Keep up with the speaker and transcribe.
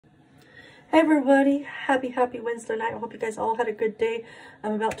Hey everybody, happy Wednesday night. I hope you guys all had a good day.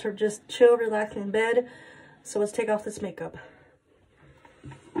 I'm about to just chill, relax in bed. So let's take off this makeup.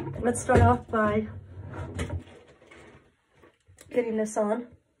 Let's start off by getting this on.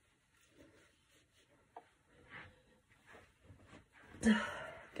 Get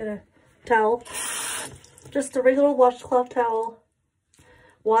a towel. Just a regular washcloth towel.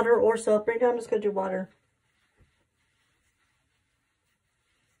 Water or soap. Right now I'm just going to do water.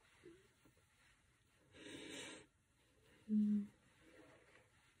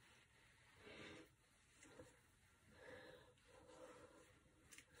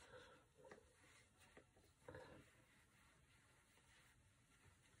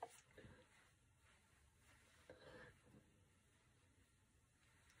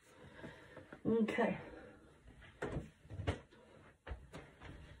 Okay.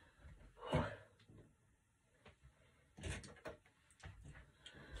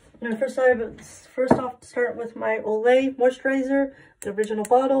 Now first off, start with my Olay moisturizer, the original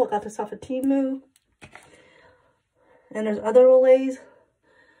bottle. I got this off of Temu. And there's other Olays.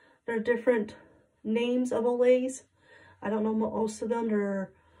 There are different names of Olays. I don't know most of them.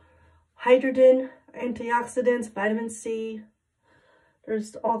 They're hydrogen, antioxidants, vitamin C.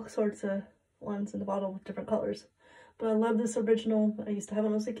 There's all sorts of ones in the bottle with different colors. But I love this original. I used to have it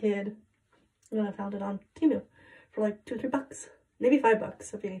when I was a kid. And then I found it on Temu for like $2 or $3. Maybe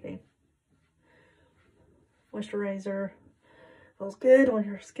 $5 if anything. Moisturizer. Feels good when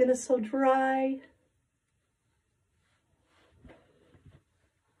your skin is so dry.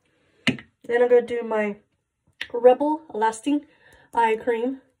 Then I'm going to do my Rebel Lasting Eye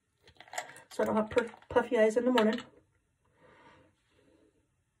Cream. So I don't have puffy eyes in the morning.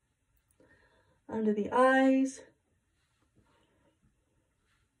 Under the eyes.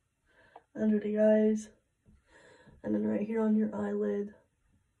 Under the eyes. And then right here on your eyelid.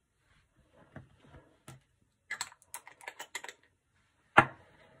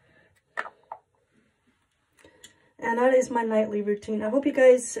 And that is my nightly routine. I hope you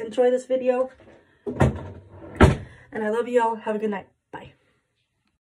guys enjoy this video. And I love you all. Have a good night.